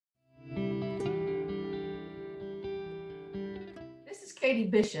Katie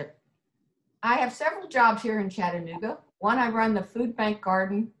Bishop. I have several jobs here in Chattanooga. One, I run the food bank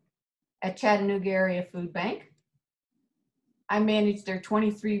garden at Chattanooga Area Food Bank. I manage their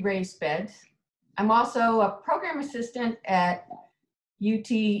 23 raised beds. I'm also a program assistant at UT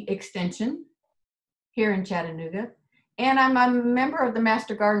Extension here in Chattanooga, and I'm a member of the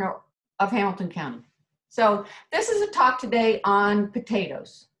Master Gardener of Hamilton County. So this is a talk today on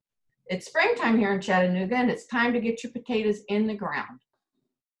potatoes. It's springtime here in Chattanooga, and it's time to get your potatoes in the ground.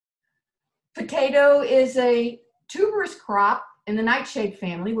 Potato is a tuberous crop in the nightshade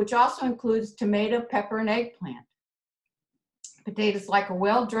family, which also includes tomato, pepper, and eggplant. Potatoes like a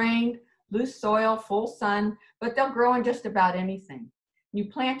well-drained, loose soil, full sun, but they'll grow in just about anything. You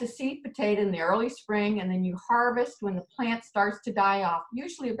plant a seed potato in the early spring, and then you harvest when the plant starts to die off,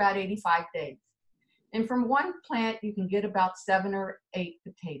 usually about 85 days. And from one plant, you can get about 7 or 8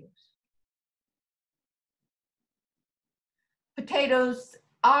 potatoes. Potatoes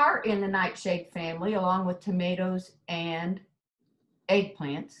are in the nightshade family, along with tomatoes and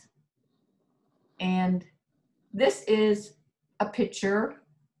eggplants. And this is a picture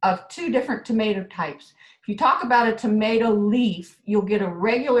of 2 different tomato types. If you talk about a tomato leaf, you'll get a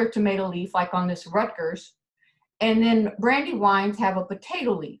regular tomato leaf, like on this Rutgers, and then Brandywines have a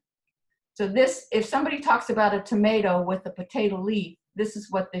potato leaf. So this, if somebody talks about a tomato with a potato leaf, this is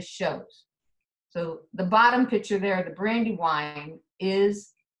what this shows. So the bottom picture there, the Brandywine,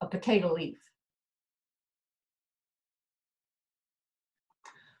 is a potato leaf.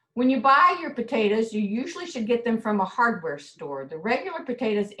 When you buy your potatoes, you usually should get them from a hardware store. The regular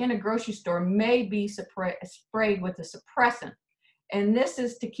potatoes in a grocery store may be sprayed with a suppressant, and this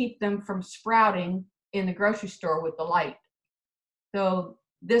is to keep them from sprouting in the grocery store with the light. So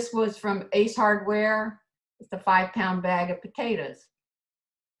this was from Ace Hardware. It's a 5-pound bag of potatoes.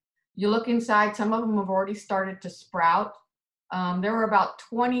 You look inside, some of them have already started to sprout. There were about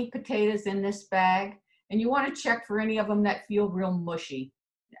 20 potatoes in this bag, and you want to check for any of them that feel real mushy.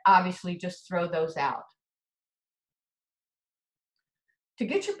 Obviously, just throw those out. To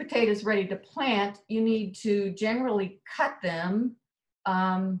get your potatoes ready to plant, you need to generally cut them.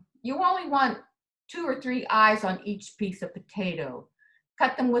 You only want 2 or 3 eyes on each piece of potato.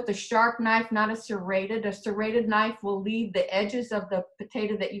 Cut them with a sharp knife, not a serrated. A serrated knife will leave the edges of the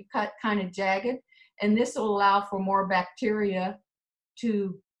potato that you cut kind of jagged, and this will allow for more bacteria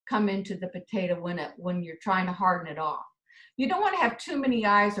to come into the potato when you're trying to harden it off. You don't want to have too many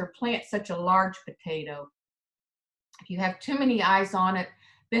eyes or plant such a large potato. If you have too many eyes on it,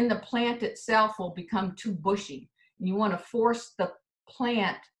 then the plant itself will become too bushy. You want to force the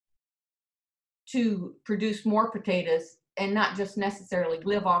plant to produce more potatoes and not just necessarily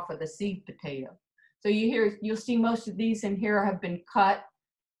live off of the seed potato. So you'll see most of these in here have been cut,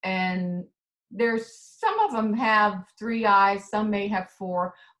 and some of them have 3 eyes, some may have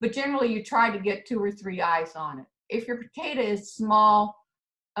 4, but generally you try to get 2 or 3 eyes on it. If your potato is small,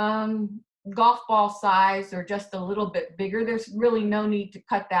 golf ball size, or just a little bit bigger, there's really no need to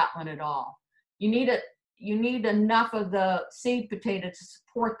cut that one at all. You need enough of the seed potato to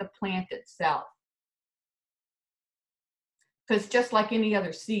support the plant itself. Because just like any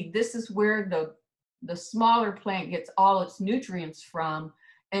other seed, this is where the smaller plant gets all its nutrients from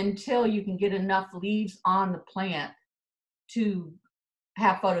until you can get enough leaves on the plant to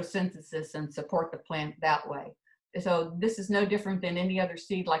have photosynthesis and support the plant that way. So this is no different than any other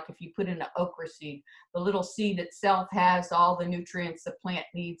seed, like if you put in an okra seed. The little seed itself has all the nutrients the plant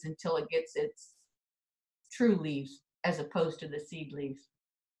needs until it gets its true leaves, as opposed to the seed leaves.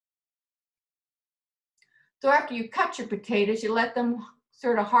 So after you cut your potatoes, you let them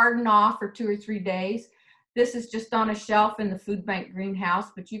sort of harden off for 2 or 3 days. This is just on a shelf in the food bank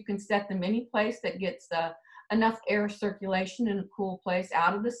greenhouse, but you can set them any place that gets enough air circulation in a cool place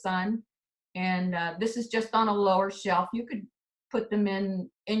out of the sun. And this is just on a lower shelf. You could put them in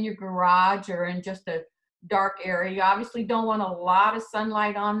your garage or in just a dark area. You obviously don't want a lot of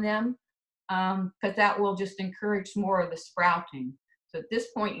sunlight on them because that will just encourage more of the sprouting. So at this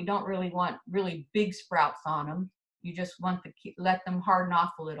point, you don't really want really big sprouts on them. You just want to let them harden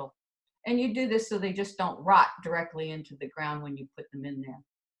off a little. And you do this so they just don't rot directly into the ground when you put them in there.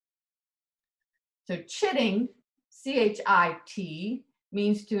 So chitting, C-H-I-T,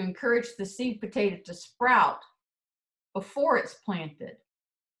 means to encourage the seed potato to sprout before it's planted.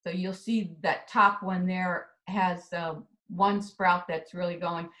 So you'll see that top one there has one sprout that's really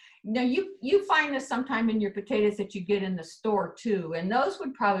going. Now you find this sometime in your potatoes that you get in the store too, and those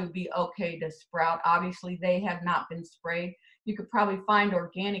would probably be okay to sprout. Obviously they have not been sprayed. You could probably find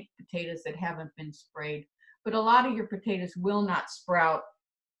organic potatoes that haven't been sprayed, but a lot of your potatoes will not sprout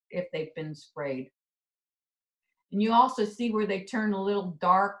if they've been sprayed. And you also see where they turn a little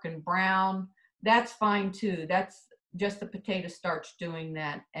dark and brown. That's fine too. That's just the potato starch doing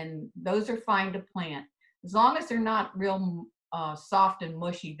that. And those are fine to plant. As long as they're not real soft and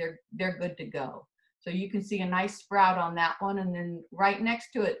mushy, they're good to go. So you can see a nice sprout on that one. And then right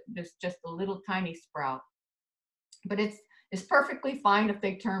next to it, there's just a little tiny sprout. But it's perfectly fine if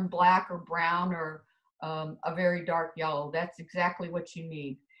they turn black or brown or a very dark yellow. That's exactly what you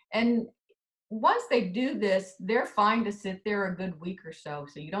need. And once they do this, they're fine to sit there a good week or so.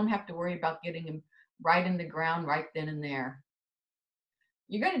 So you don't have to worry about getting them right in the ground right then and there.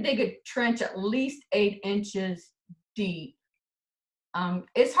 You're going to dig a trench at least 8 inches deep.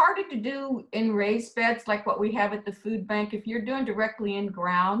 It's harder to do in raised beds like what we have at the food bank. If you're doing directly in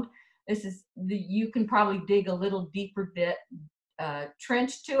ground, you can probably dig a little deeper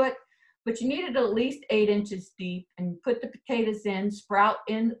trench to it, but you need it at least 8 inches deep, and put the potatoes in, sprout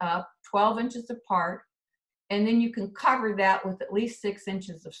in up 12 inches apart, and then you can cover that with at least 6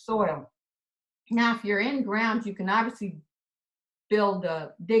 inches of soil. Now, if you're in ground, you can obviously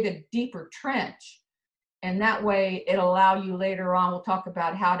dig a deeper trench, and that way it'll allow you later on, we'll talk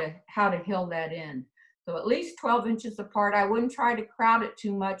about how to hill that in. So at least 12 inches apart. I wouldn't try to crowd it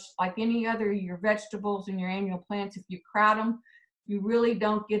too much. Like any other your vegetables and your annual plants, if you crowd them, you really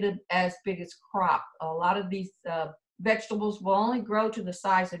don't get it as big as crop. A lot of these vegetables will only grow to the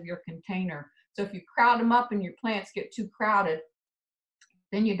size of your container. So if you crowd them up and your plants get too crowded,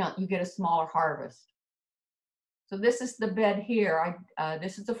 then you get a smaller harvest. So this is the bed here.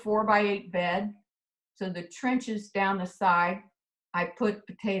 This is a 4x8 bed. So the trenches down the side, I put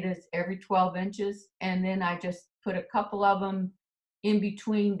potatoes every 12 inches, and then I just put a couple of them in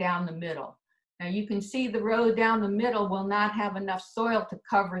between down the middle. Now you can see the row down the middle will not have enough soil to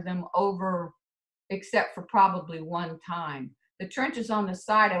cover them over, except for probably one time. The trenches on the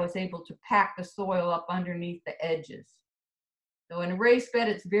side, I was able to pack the soil up underneath the edges. So in a raised bed,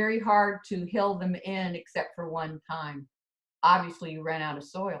 it's very hard to hill them in except for one time. Obviously, you ran out of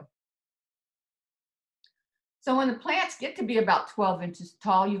soil. So when the plants get to be about 12 inches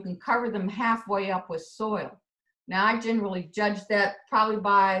tall, you can cover them halfway up with soil. Now, I generally judge that probably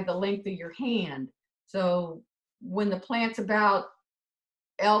by the length of your hand. So when the plant's about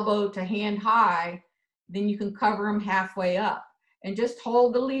elbow to hand high, then you can cover them halfway up. And just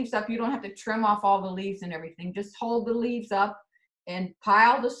hold the leaves up. You don't have to trim off all the leaves and everything. Just hold the leaves up and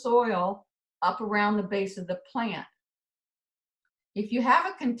pile the soil up around the base of the plant. If you have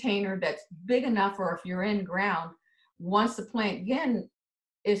a container that's big enough, or if you're in ground, once the plant again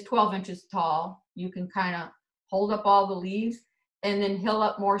is 12 inches tall, you can kind of hold up all the leaves and then hill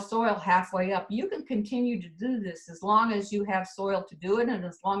up more soil halfway up. You can continue to do this as long as you have soil to do it, and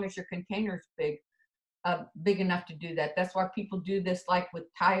as long as your container is big enough to do that. That's why people do this, like with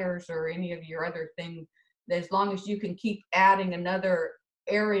tires or any of your other things. As long as you can keep adding another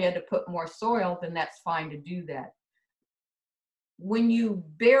area to put more soil, then that's fine to do that. When you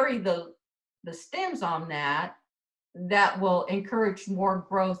bury the stems on that will encourage more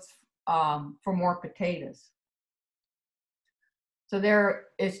growth for more potatoes. So there,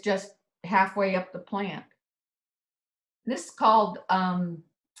 it's just halfway up the plant. This is called,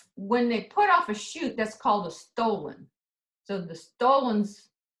 when they put off a shoot, that's called a stolon. So the stolons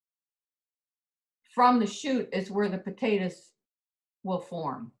from the shoot is where the potatoes will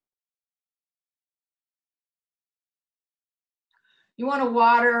form. You want to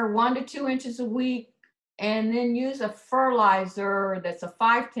water 1 to 2 inches a week, and then use a fertilizer that's a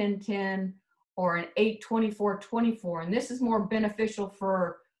 5-10-10 or an 8-24-24. And this is more beneficial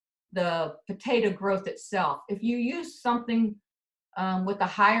for the potato growth itself. If you use something with a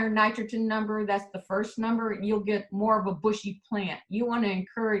higher nitrogen number, that's the first number, you'll get more of a bushy plant. You want to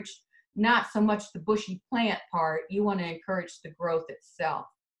encourage not so much the bushy plant part, you want to encourage the growth itself.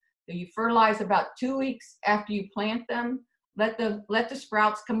 So you fertilize about 2 weeks after you plant them. Let the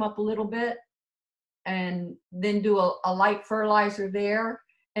sprouts come up a little bit, and then do a light fertilizer there.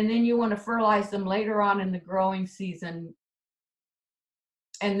 And then you want to fertilize them later on in the growing season.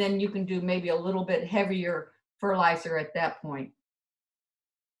 And then you can do maybe a little bit heavier fertilizer at that point.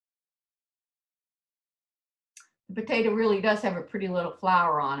 The potato really does have a pretty little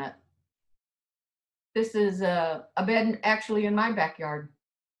flower on it. This is a bed actually in my backyard.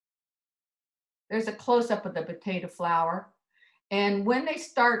 There's a close-up of the potato flower. And when they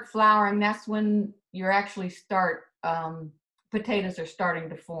start flowering, that's when you actually start, potatoes are starting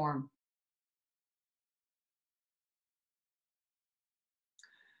to form.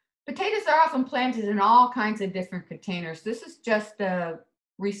 Potatoes are often planted in all kinds of different containers. This is just a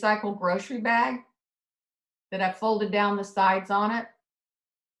recycled grocery bag that I folded down the sides on it.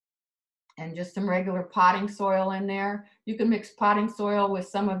 and just some regular potting soil in there. You can mix potting soil with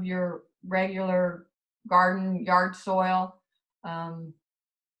some of your regular garden yard soil.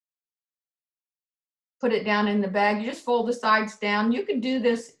 Put it down in the bag. You just fold the sides down. You can do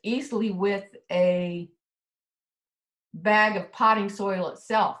this easily with a bag of potting soil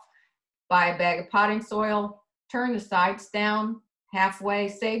itself. Buy a bag of potting soil, turn the sides down halfway,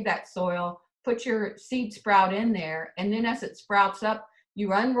 save that soil, put your seed sprout in there, and then as it sprouts up,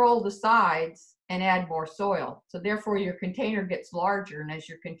 you unroll the sides and add more soil. So therefore your container gets larger, and as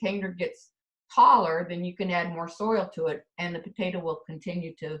your container gets taller, then you can add more soil to it, and the potato will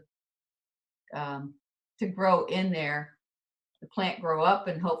continue to grow in there. The plant grow up,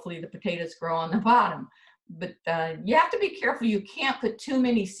 and hopefully the potatoes grow on the bottom. But you have to be careful. You can't put too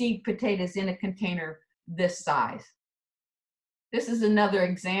many seed potatoes in a container this size. This is another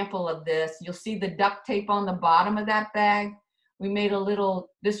example of this. You'll see the duct tape on the bottom of that bag. We made a little,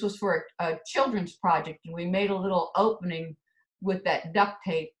 this was for a children's project, and we made a little opening with that duct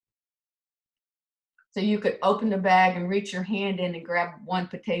tape. So you could open the bag and reach your hand in and grab one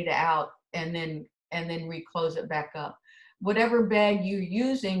potato out, and then reclose it back up. Whatever bag you're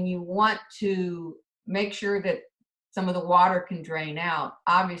using, you want to make sure that some of the water can drain out.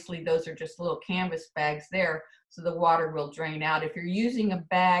 Obviously, those are just little canvas bags there, so the water will drain out. If you're using a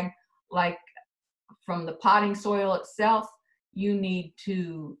bag like from the potting soil itself, you need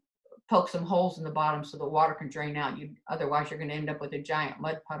to poke some holes in the bottom so the water can drain out. Otherwise, you're going to end up with a giant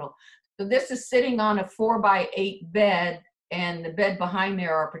mud puddle. So this is sitting on a 4x8 bed, and the bed behind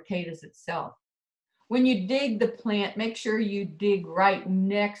there are potatoes itself. When you dig the plant, make sure you dig right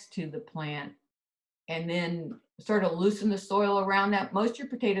next to the plant, and then sort of loosen the soil around that. Most of your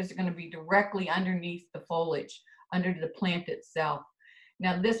potatoes are going to be directly underneath the foliage, under the plant itself.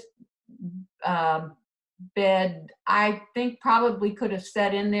 Now this bed, I think probably could have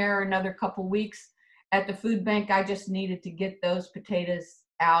set in there another couple weeks. At the food bank, I just needed to get those potatoes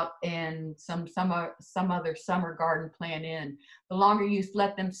out and some other summer garden plant in. The longer you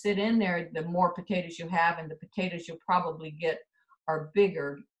let them sit in there, the more potatoes you have, and the potatoes you'll probably get are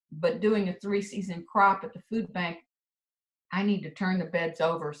bigger. But doing a 3-season crop at the food bank, I need to turn the beds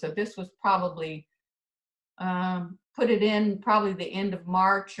over. So this was probably, put it in probably the end of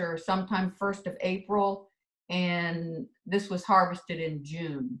March or sometime 1st of April, and this was harvested in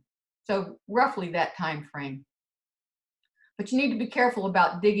June. So roughly that time frame. But you need to be careful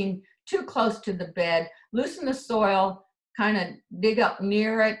about digging too close to the bed. Loosen the soil, kind of dig up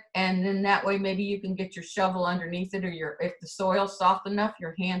near it, and then that way maybe you can get your shovel underneath it, or if the soil's soft enough,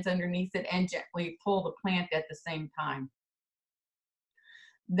 your hands underneath it, and gently pull the plant at the same time.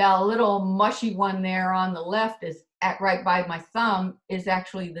 The little mushy one there on the left is right by my thumb is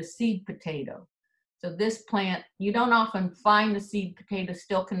actually the seed potato. So this plant, you don't often find the seed potato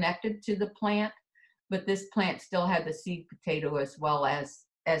still connected to the plant, but this plant still had the seed potato as well as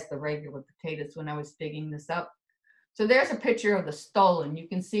the regular potatoes when I was digging this up. So there's a picture of the stolon. You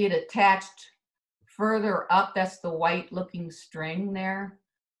can see it attached further up. That's the white looking string there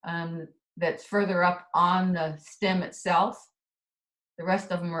that's further up on the stem itself. The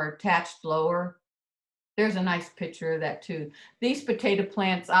rest of them are attached lower. There's a nice picture of that too. These potato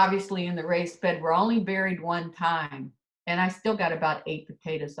plants, obviously in the raised bed, were only buried one time, and I still got about 8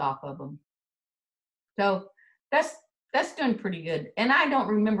 potatoes off of them. So that's doing pretty good. And I don't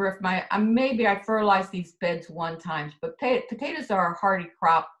remember if maybe I fertilized these beds one time, but potatoes are a hardy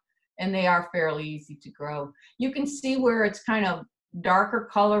crop, and they are fairly easy to grow. You can see where it's kind of darker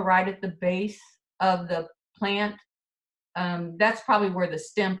color right at the base of the plant. That's probably where the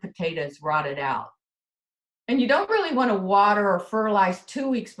stem potatoes rotted out. And you don't really want to water or fertilize 2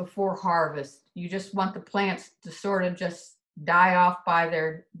 weeks before harvest. You just want the plants to sort of just die off by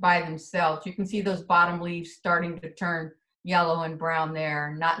themselves. You can see those bottom leaves starting to turn yellow and brown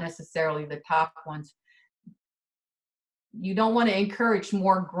there, not necessarily the top ones. You don't want to encourage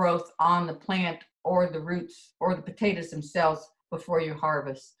more growth on the plant or the roots or the potatoes themselves before you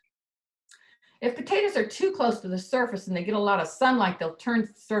harvest. If potatoes are too close to the surface and they get a lot of sunlight, they'll turn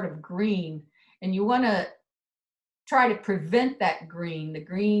sort of green, and you want to try to prevent that green. The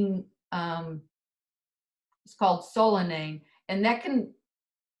green is called solanine, and that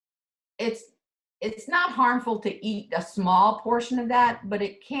it's not harmful to eat a small portion of that, but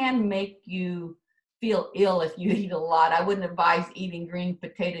it can make you feel ill if you eat a lot. I wouldn't advise eating green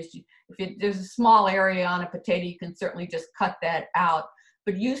potatoes. If there's a small area on a potato, you can certainly just cut that out,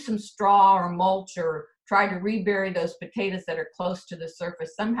 but use some straw or mulch, or try to rebury those potatoes that are close to the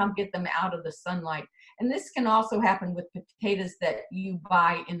surface. Somehow get them out of the sunlight. And this can also happen with potatoes that you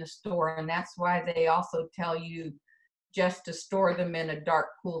buy in the store, and that's why they also tell you just to store them in a dark,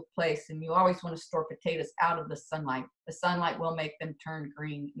 cool place. And you always want to store potatoes out of the sunlight. The sunlight will make them turn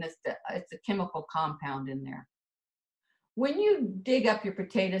green. And it's a chemical compound in there. When you dig up your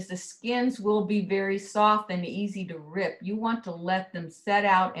potatoes, the skins will be very soft and easy to rip. You want to let them set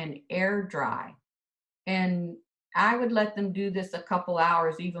out and air dry. And I would let them do this a couple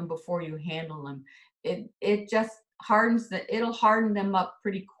hours even before you handle them. It just it'll harden them up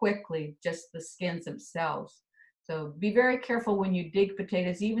pretty quickly, just the skins themselves. So be very careful when you dig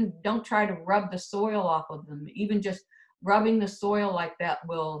potatoes. Even don't try to rub the soil off of them. Even just rubbing the soil like that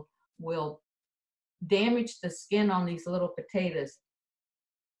will damage the skin on these little potatoes.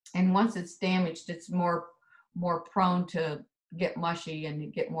 And once it's damaged, it's more prone to get mushy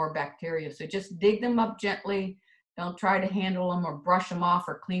and get more bacteria. So just dig them up gently. Don't try to handle them or brush them off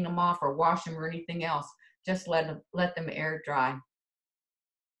or clean them off or wash them or anything else. Just let them air dry.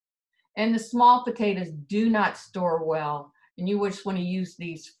 And the small potatoes do not store well, and you just want to use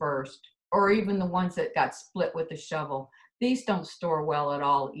these first, or even the ones that got split with the shovel. These don't store well at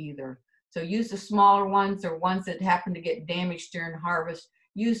all either. So use the smaller ones or ones that happen to get damaged during harvest.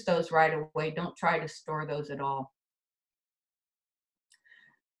 Use those right away. Don't try to store those at all.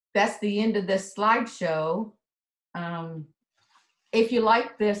 That's the end of this slideshow. If you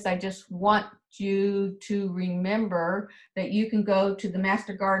like this, I just want you to remember that you can go to the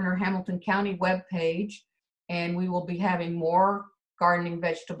Master Gardener Hamilton County webpage, and we will be having more gardening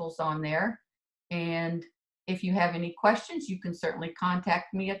vegetables on there. And if you have any questions, you can certainly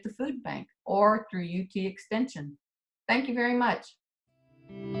contact me at the food bank or through UT Extension. Thank you very much.